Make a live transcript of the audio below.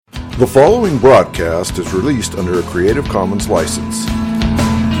The following broadcast is released under a Creative Commons license.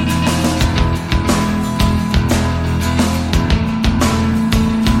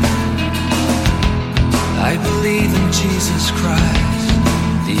 I believe in Jesus Christ,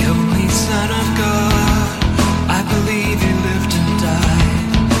 the only Son of God. I believe He lived and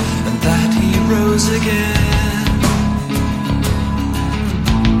died, and that He rose again.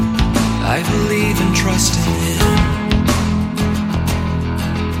 I believe and trust in Him.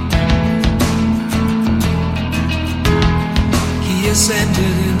 He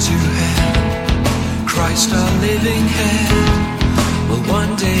ascended into heaven. Christ, our living head, will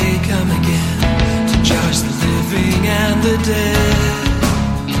one day come again to judge the living and the dead.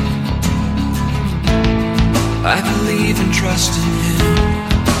 I believe and trust in Him.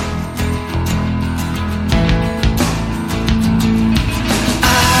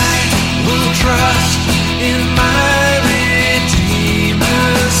 I will trust in my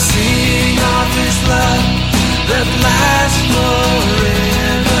Redeemer, sing of His love that lasts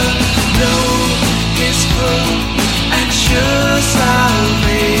forever, know His full and sure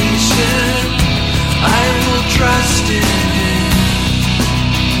salvation. I will trust in Him.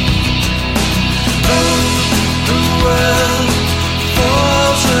 Oh, the world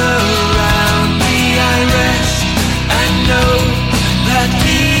falls around me, I rest and know that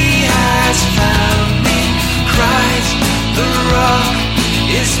He has found me. Christ, the rock,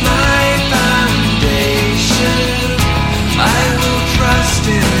 is my foundation. I will trust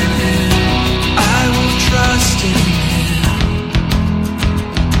in Him. I will trust in Him.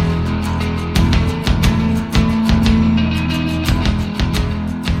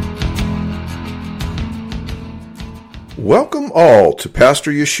 Welcome all to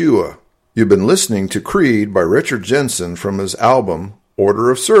Pastor Yeshua. You've been listening to Creed by Richard Jensen from his album, Order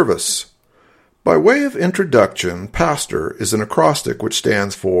of Service. By way of introduction, Pastor is an acrostic which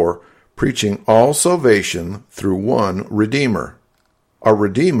stands for preaching all salvation through one Redeemer. Our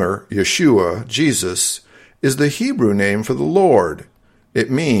Redeemer, Yeshua, Jesus, is the Hebrew name for the Lord.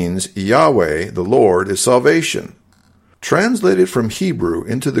 It means Yahweh, the Lord, is salvation. Translated from Hebrew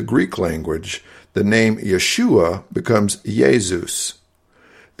into the Greek language, the name Yeshua becomes Jesus.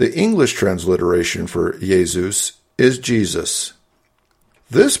 The English transliteration for Jesus is Jesus.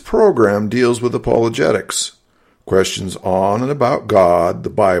 This program deals with apologetics, questions on and about God, the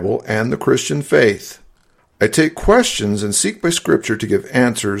Bible, and the Christian faith. I take questions and seek by Scripture to give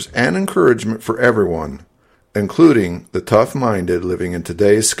answers and encouragement for everyone, including the tough-minded living in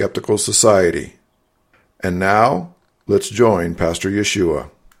today's skeptical society. And now, let's join Pastor Yeshua.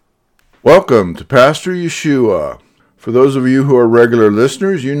 Welcome to Pastor Yeshua. For those of you who are regular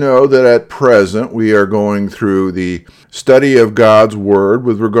listeners, you know that at present we are going through the study of God's Word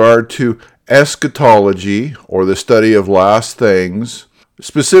with regard to Eschatology, or the study of last things,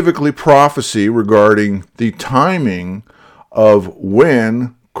 specifically prophecy regarding the timing of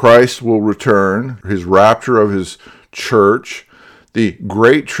when Christ will return, His rapture of His church, the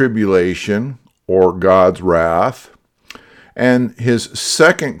Great Tribulation, or God's wrath, and His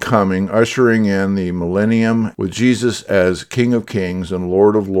second coming, ushering in the millennium with Jesus as King of Kings and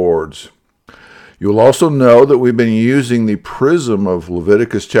Lord of Lords. You'll also know that we've been using the prism of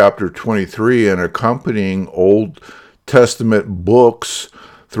Leviticus chapter 23 and accompanying Old Testament books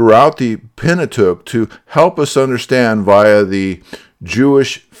throughout the Pentateuch to help us understand via the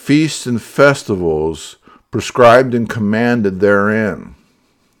Jewish feasts and festivals prescribed and commanded therein.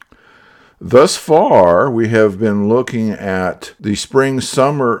 Thus far, we have been looking at the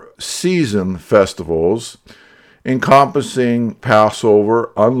spring-summer season festivals, encompassing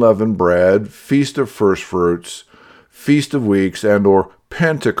Passover, unleavened bread, Feast of First Fruits, Feast of Weeks, and or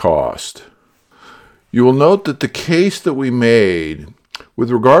Pentecost. You will note that the case that we made with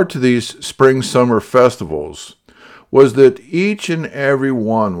regard to these spring-summer festivals was that each and every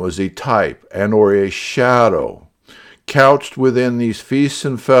one was a type and or a shadow couched within these feasts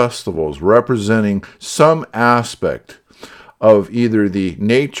and festivals, representing some aspect of either the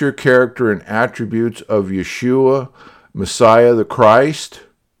nature, character, and attributes of Yeshua, Messiah the Christ,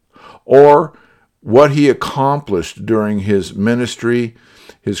 or what He accomplished during His ministry,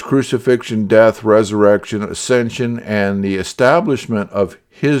 His crucifixion, death, resurrection, ascension, and the establishment of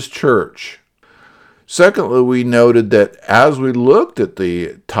His church. Secondly, we noted that as we looked at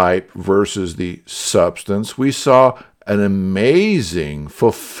the type versus the substance, we saw an amazing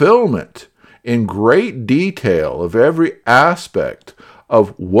fulfillment in great detail of every aspect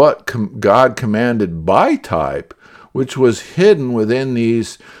of what God commanded by type, which was hidden within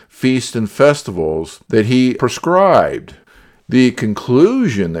these feasts and festivals that He prescribed. The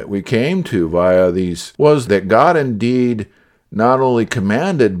conclusion that we came to via these was that God indeed not only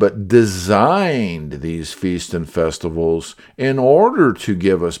commanded but designed these feasts and festivals in order to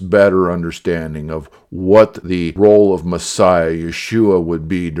give us better understanding of what the role of Messiah, Yeshua, would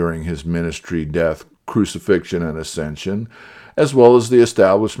be during his ministry, death, crucifixion, and ascension, as well as the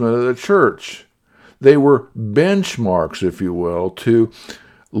establishment of the church. They were benchmarks, if you will, to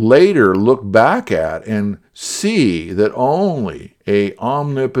later look back at and see that only an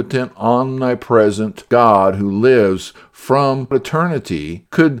omnipotent, omnipresent God who lives from eternity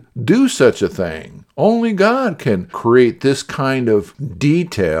could do such a thing. Only God can create this kind of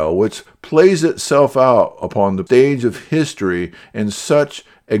detail which plays itself out upon the stage of history in such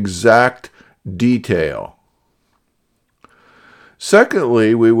exact detail.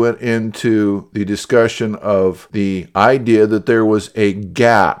 Secondly, we went into the discussion of the idea that there was a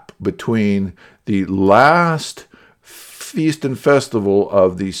gap between the last feast and festival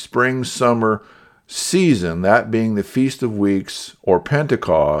of the spring-summer season, that being the Feast of Weeks or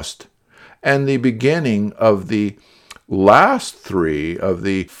Pentecost, and the beginning of the last three of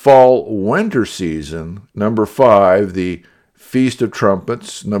the fall-winter season, number 5, the Feast of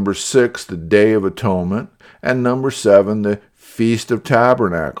Trumpets, number 6, the Day of Atonement, and number 7, the Feast of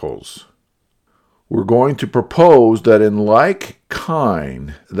Tabernacles. We're going to propose that in like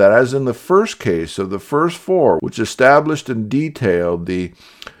kind, that as in the first case of the first 4, which established and detailed the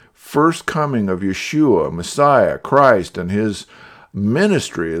first coming of Yeshua, Messiah, Christ, and his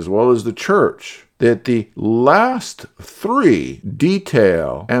ministry, as well as the church, that the last 3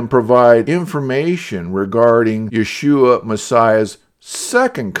 detail and provide information regarding Yeshua, Messiah's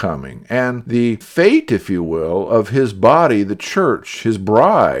second coming and the fate, if you will, of his body, the church, his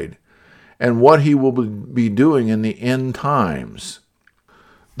bride, and what he will be doing in the end times.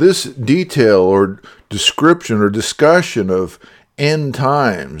 This detail or description or discussion of end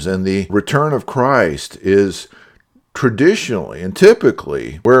times and the return of Christ is traditionally and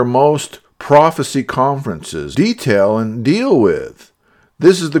typically where most prophecy conferences detail and deal with.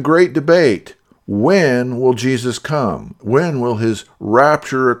 This is the great debate. When will Jesus come? When will his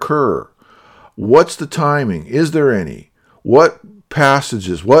rapture occur? What's the timing? Is there any? What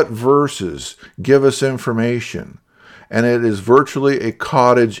passages, what verses give us information? And it is virtually a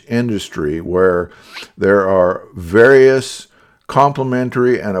cottage industry where there are various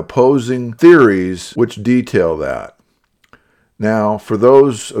complementary and opposing theories which detail that. Now, for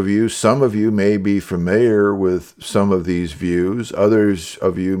those of you, some of you may be familiar with some of these views. Others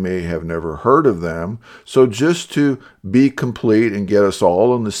of you may have never heard of them. So just to be complete and get us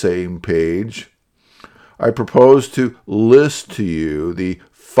all on the same page, I propose to list to you the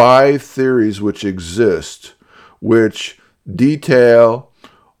 5 theories which exist, which detail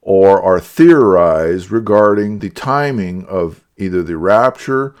or are theorized regarding the timing of either the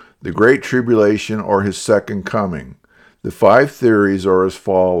rapture, the Great Tribulation, or his second coming. The 5 theories are as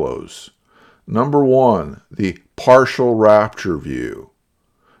follows. Number 1, the partial rapture view.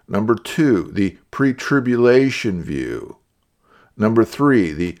 Number 2, the pre-tribulation view. Number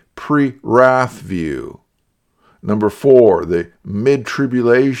 3, the pre-wrath view. Number 4, the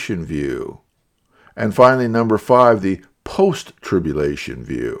mid-tribulation view. And finally, number 5, the post-tribulation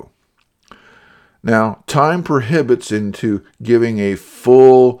view. Now, time prohibits into giving a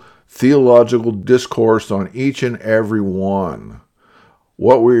full theological discourse on each and every one.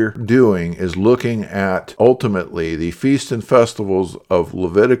 What we're doing is looking at ultimately the feasts and festivals of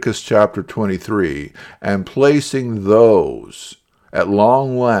Leviticus chapter 23 and placing those at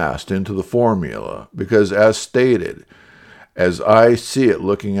long last into the formula, because as stated, as I see it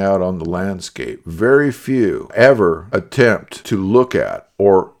looking out on the landscape, very few ever attempt to look at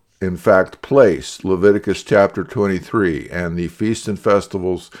or in fact place Leviticus chapter 23 and the feasts and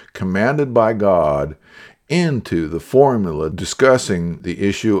festivals commanded by God into the formula discussing the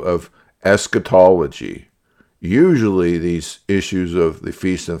issue of eschatology. Usually these issues of the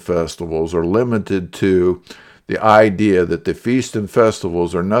feasts and festivals are limited to the idea that the feasts and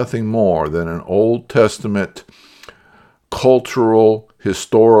festivals are nothing more than an Old Testament cultural,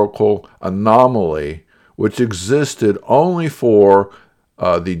 historical anomaly which existed only for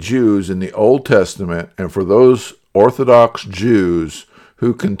the Jews in the Old Testament, and for those Orthodox Jews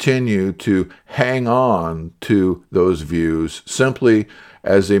who continue to hang on to those views simply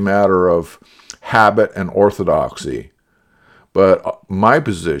as a matter of habit and orthodoxy. But my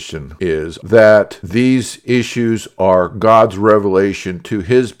position is that these issues are God's revelation to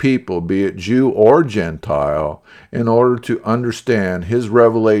his people, be it Jew or Gentile, in order to understand his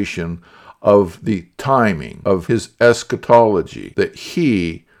revelation of the timing of his eschatology that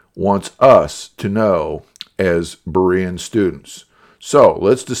he wants us to know as Berean students. So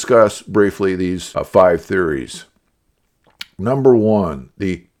let's discuss briefly these 5 theories. Number 1,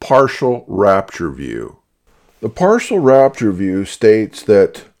 the partial rapture view. The partial rapture view states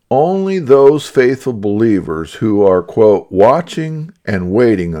that only those faithful believers who are, quote, watching and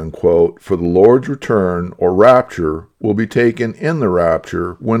waiting, unquote, for the Lord's return or rapture will be taken in the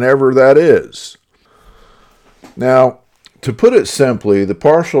rapture whenever that is. Now, to put it simply, the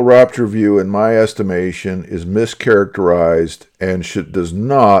partial rapture view, in my estimation, is mischaracterized and does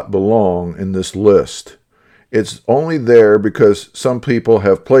not belong in this list. It's only there because some people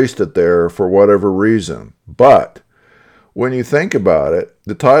have placed it there for whatever reason. But when you think about it,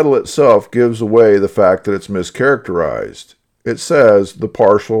 the title itself gives away the fact that it's mischaracterized. It says the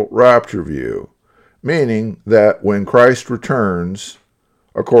partial rapture view, meaning that when Christ returns,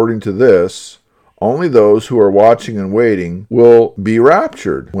 according to this, only those who are watching and waiting will be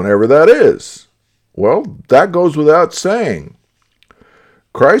raptured, whenever that is. Well, that goes without saying.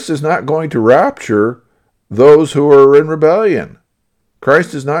 Christ is not going to rapture those who are in rebellion.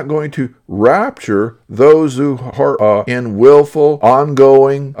 Christ is not going to rapture those who are in willful,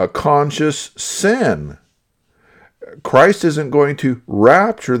 ongoing, conscious sin. Christ isn't going to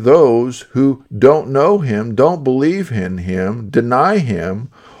rapture those who don't know Him, don't believe in Him, deny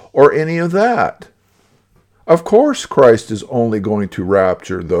Him, or any of that. Of course, Christ is only going to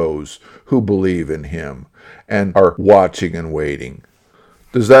rapture those who believe in Him and are watching and waiting.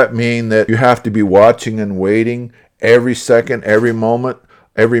 Does that mean that you have to be watching and waiting every second, every moment,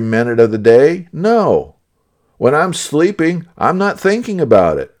 every minute of the day? No. When I'm sleeping, I'm not thinking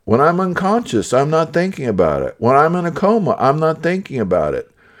about it. When I'm unconscious, I'm not thinking about it. When I'm in a coma, I'm not thinking about it.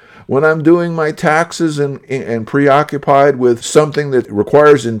 When I'm doing my taxes and preoccupied with something that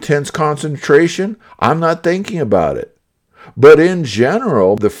requires intense concentration, I'm not thinking about it. But in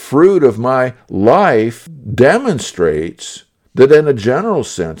general, the fruit of my life demonstrates that in a general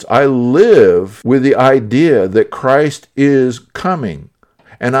sense, I live with the idea that Christ is coming.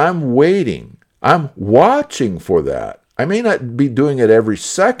 And I'm waiting. I'm watching for that. I may not be doing it every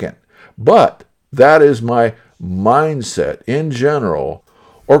second, but that is my mindset in general.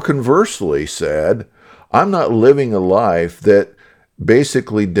 Or conversely said, I'm not living a life that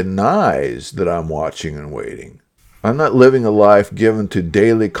basically denies that I'm watching and waiting. I'm not living a life given to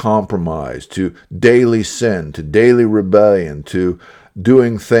daily compromise, to daily sin, to daily rebellion, to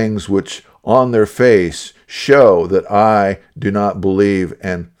doing things which on their face show that I do not believe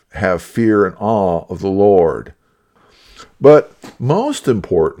and have fear and awe of the Lord. But most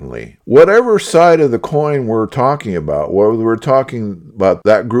importantly, whatever side of the coin we're talking about, whether we're talking about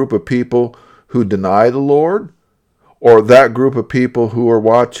that group of people who deny the Lord or that group of people who are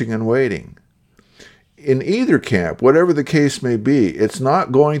watching and waiting, in either camp, whatever the case may be, it's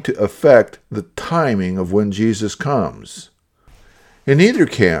not going to affect the timing of when Jesus comes. In either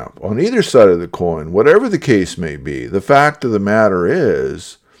camp, on either side of the coin, whatever the case may be, the fact of the matter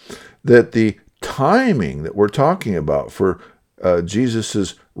is that the timing that we're talking about for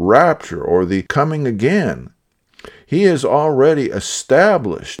Jesus' rapture or the coming again, He has already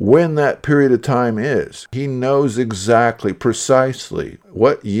established when that period of time is. He knows exactly, precisely,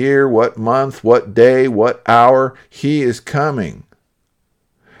 what year, what month, what day, what hour He is coming.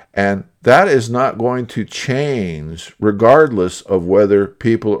 And that is not going to change regardless of whether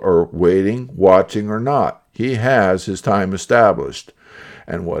people are waiting, watching, or not. He has His time established.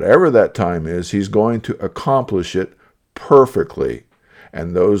 And whatever that time is, He's going to accomplish it perfectly.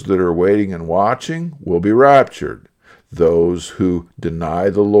 And those that are waiting and watching will be raptured. Those who deny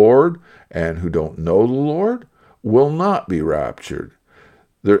the Lord and who don't know the Lord will not be raptured.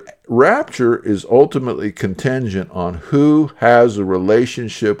 The rapture is ultimately contingent on who has a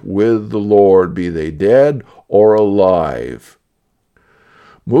relationship with the Lord, be they dead or alive.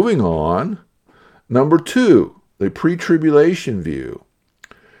 Moving on, number 2, the pre-tribulation view.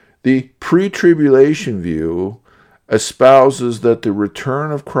 The pre-tribulation view espouses that the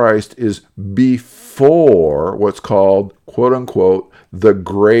return of Christ is before what's called, quote-unquote, the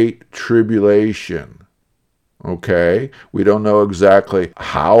Great Tribulation. Okay? We don't know exactly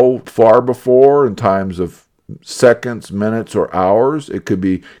how far before in times of seconds, minutes, or hours. It could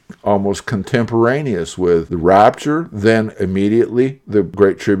be almost contemporaneous with the rapture, then immediately the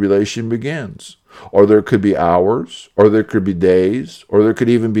Great Tribulation begins. Or there could be hours, or there could be days, or there could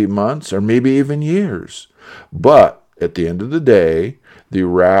even be months, or maybe even years. But at the end of the day, the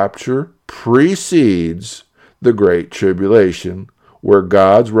rapture precedes the Great Tribulation, where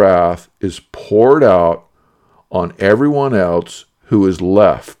God's wrath is poured out on everyone else who is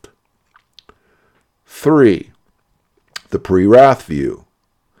left. 3, the pre-wrath view.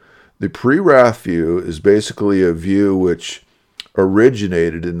 The pre-wrath view is basically a view which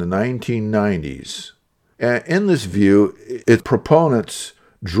originated in the 1990s, And in this view, its proponents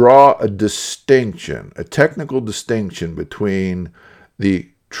draw a distinction, a technical distinction between the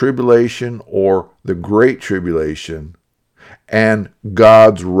tribulation or the Great Tribulation and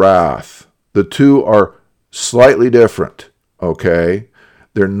God's wrath. The two are slightly different, okay?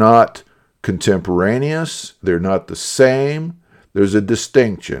 They're not contemporaneous. They're not the same. There's a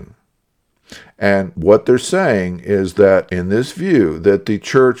distinction. And what they're saying is that in this view, that the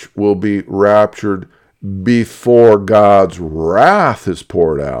church will be raptured before God's wrath is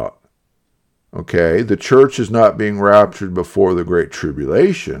poured out. Okay, the church is not being raptured before the Great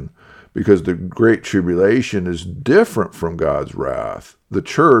Tribulation, because the Great Tribulation is different from God's wrath. The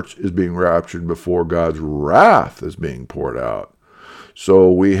church is being raptured before God's wrath is being poured out.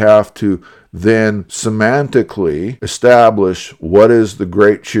 So we have to then semantically establish what is the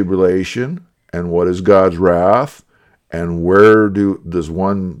Great Tribulation and what is God's wrath, and where does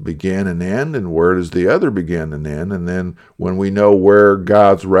one begin and end, and where does the other begin and end. And then when we know where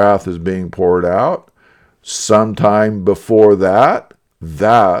God's wrath is being poured out, sometime before that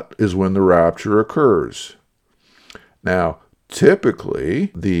is when the rapture occurs. Now,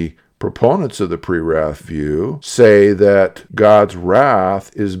 typically, the proponents of the pre-wrath view say that God's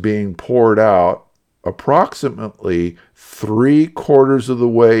wrath is being poured out approximately 3/4 of the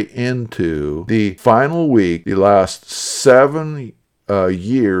way into the final week, the last 7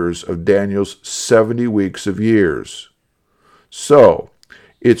 years of Daniel's 70 weeks of years. So,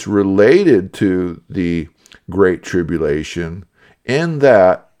 it's related to the Great Tribulation in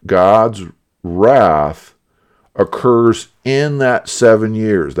that God's wrath occurs in that 7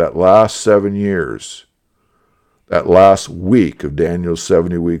 years, that last 7 years, that last week of Daniel's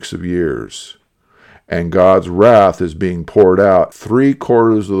 70 weeks of years. And God's wrath is being poured out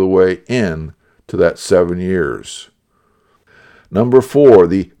 3/4 of the way in to that 7 years. Number 4,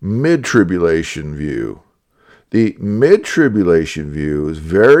 the mid-tribulation view. The mid-tribulation view is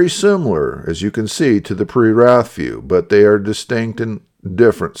very similar, as you can see, to the pre-wrath view, but they are distinct and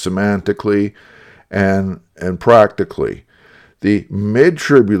different semantically and practically. The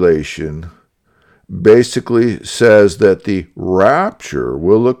mid-tribulation basically says that the rapture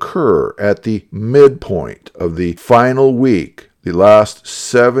will occur at the midpoint of the final week, the last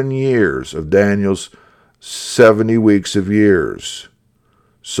 7 years of Daniel's 70 weeks of years.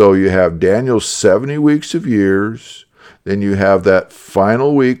 So you have Daniel's 70 weeks of years, then you have that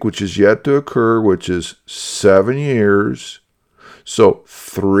final week, which is yet to occur, which is 7 years. So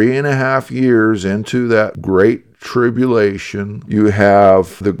 3.5 years into that great tribulation, you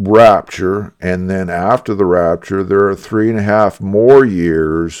have the rapture, and then after the rapture, there are 3.5 more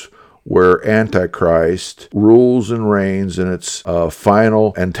years where Antichrist rules and reigns in its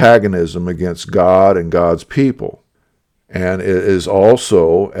final antagonism against God and God's people. And it is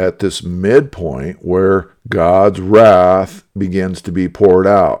also at this midpoint where God's wrath begins to be poured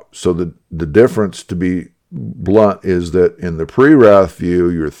out. So the difference, to be blunt, is that in the pre-wrath view,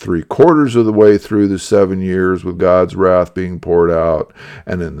 you're 3/4 of the way through the 7 years with God's wrath being poured out.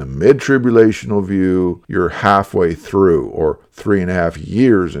 And in the mid-tribulational view, you're halfway through, or 3.5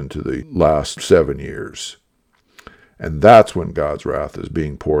 years into the last 7 years. And that's when God's wrath is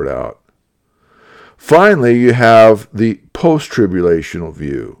being poured out. Finally, you have the post-tribulational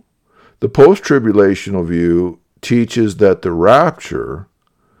view. The post-tribulational view teaches that the rapture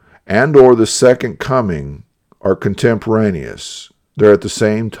and or the second coming are contemporaneous. They're at the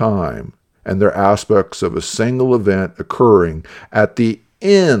same time, and they're aspects of a single event occurring at the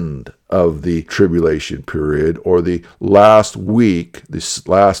end of the tribulation period, or the last week, this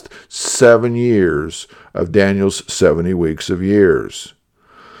last 7 years of Daniel's 70 weeks of years.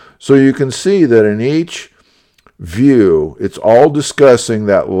 So you can see that in each view, it's all discussing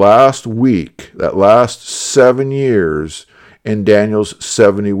that last week, that last 7 years in Daniel's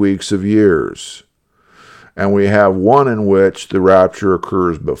 70 weeks of years. And we have one in which the rapture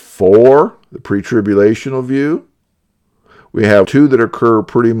occurs before the pre-tribulational view. We have two that occur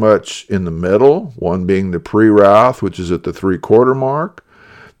pretty much in the middle, one being the pre-wrath, which is at the 3/4 mark,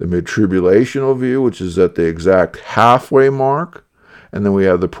 the mid-tribulational view, which is at the exact halfway mark, and then we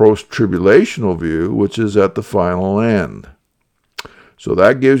have the post-tribulational view, which is at the final end. So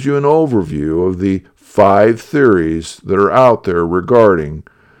that gives you an overview of the 5 theories that are out there regarding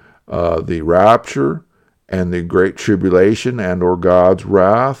the rapture and the Great Tribulation and or God's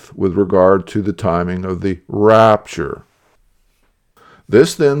wrath with regard to the timing of the rapture.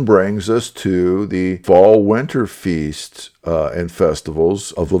 This then brings us to the fall-winter feasts and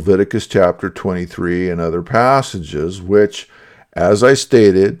festivals of Leviticus chapter 23 and other passages, which, as I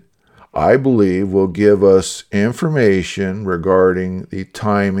stated, I believe will give us information regarding the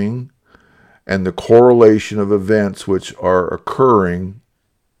timing and the correlation of events which are occurring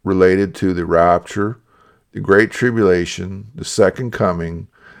related to the rapture, the Great Tribulation, the Second Coming,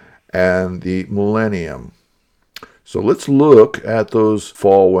 and the Millennium. So let's look at those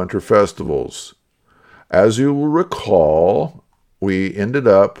fall-winter festivals. As you will recall, we ended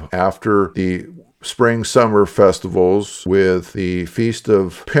up after the spring-summer festivals with the Feast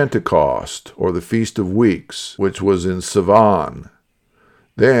of Pentecost, or the Feast of Weeks, which was in Sivan.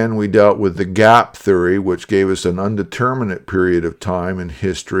 Then we dealt with the gap theory, which gave us an undeterminate period of time in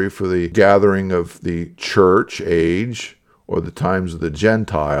history for the gathering of the church age, or the times of the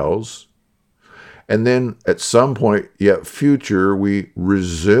Gentiles. And then at some point yet future, we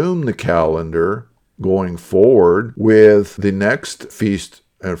resume the calendar going forward with the next feast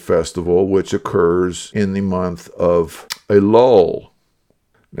and festival, which occurs in the month of Elul.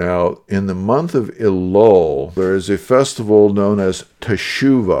 Now, in the month of Elul, there is a festival known as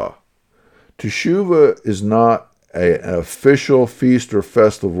Teshuvah. Teshuvah is not an official feast or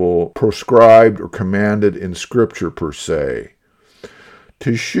festival prescribed or commanded in Scripture per se.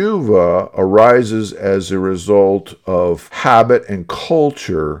 Teshuvah arises as a result of habit and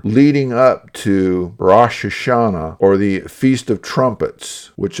culture leading up to Rosh Hashanah, or the Feast of Trumpets,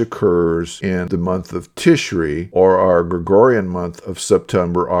 which occurs in the month of Tishri, or our Gregorian month of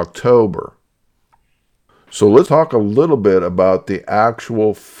September-October. So let's talk a little bit about the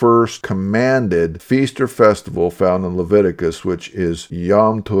actual first commanded feast or festival found in Leviticus, which is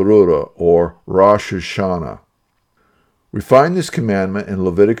Yom Teruah, or Rosh Hashanah. We find this commandment in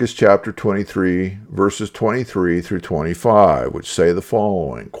Leviticus chapter 23, verses 23 through 25, which say the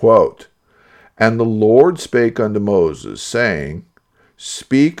following, quote, "And the Lord spake unto Moses, saying,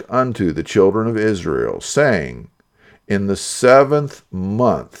 Speak unto the children of Israel, saying, In the 7th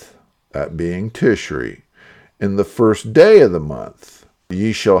month, that being Tishri, in the first day of the month,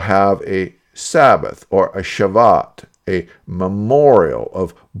 ye shall have a Sabbath, or a Shabbat, a memorial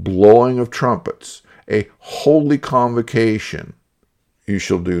of blowing of trumpets, a holy convocation. You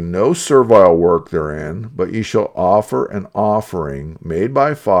shall do no servile work therein, but ye shall offer an offering made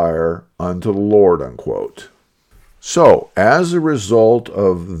by fire unto the Lord," unquote. So, as a result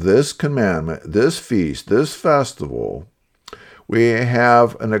of this commandment, this feast, this festival, we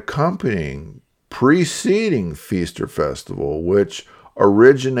have an accompanying, preceding feast or festival, which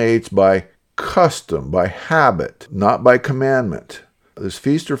originates by custom, by habit, not by commandment. This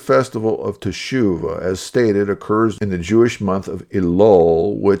feast or festival of Teshuvah, as stated, occurs in the Jewish month of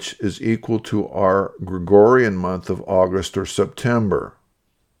Elul, which is equal to our Gregorian month of August or September.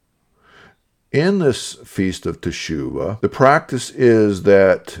 In this feast of Teshuvah, the practice is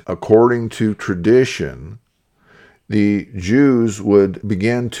that, according to tradition, the Jews would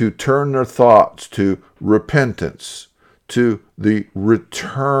begin to turn their thoughts to repentance, to the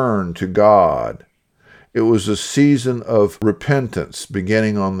return to God. It was a season of repentance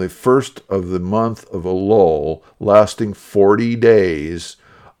beginning on the first of the month of Elul, lasting 40 days,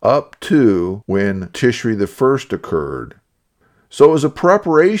 up to when Tishri the first occurred. So it was a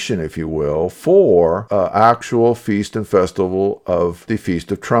preparation, if you will, for actual feast and festival of the Feast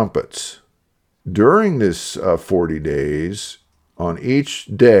of Trumpets. During this 40 days, on each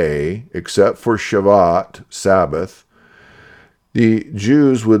day, except for Shabbat, Sabbath, the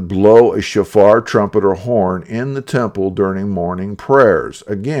Jews would blow a shofar, trumpet, or horn in the temple during morning prayers.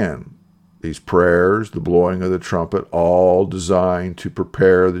 Again, these prayers, the blowing of the trumpet, all designed to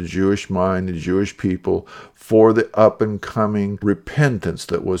prepare the Jewish mind, the Jewish people, for the up-and-coming repentance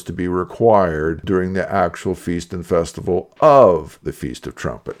that was to be required during the actual feast and festival of the Feast of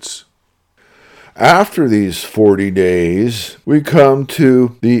Trumpets. After these 40 days, we come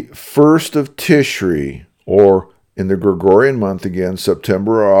to the first of Tishri, or in the Gregorian month again,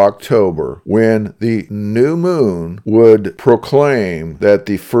 September or October, when the new moon would proclaim that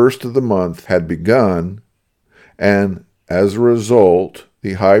the first of the month had begun, and as a result,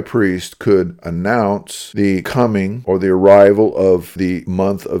 the high priest could announce the coming or the arrival of the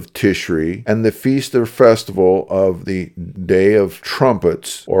month of Tishri, and the feast or festival of the Day of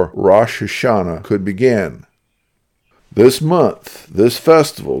Trumpets, or Rosh Hashanah, could begin. This month, this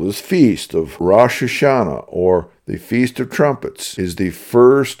festival, this feast of Rosh Hashanah, or the Feast of Trumpets, is the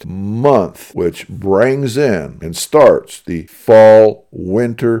first month which brings in and starts the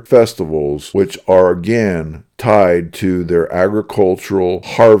fall-winter festivals, which are again tied to their agricultural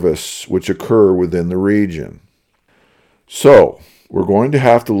harvests which occur within the region. So, we're going to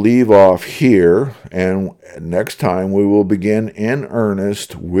have to leave off here, and next time we will begin in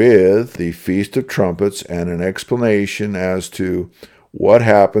earnest with the Feast of Trumpets and an explanation as to what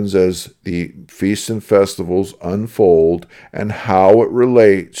happens as the feasts and festivals unfold and how it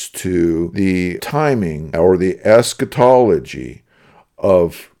relates to the timing or the eschatology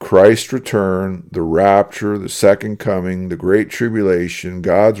of Christ's return, the rapture, the second coming, the great tribulation,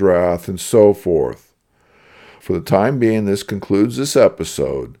 God's wrath, and so forth. For the time being, this concludes this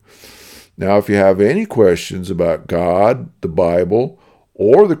episode. Now, if you have any questions about God, the Bible,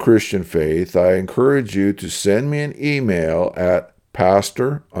 or the Christian faith, I encourage you to send me an email at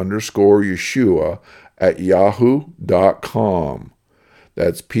pastor_Yeshua@yahoo.com.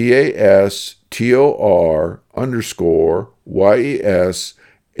 That's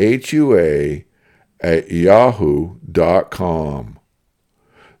pastor_YESHUA@yahoo.com.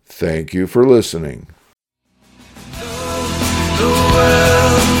 Thank you for listening. The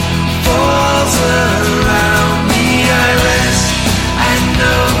world falls around me, I rest. I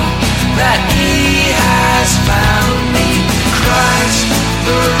know that He has found me. Christ,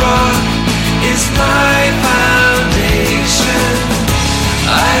 the rock, is my foundation.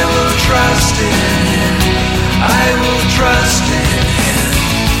 I will trust in Him. I will trust in Him.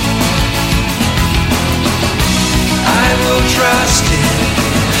 I will trust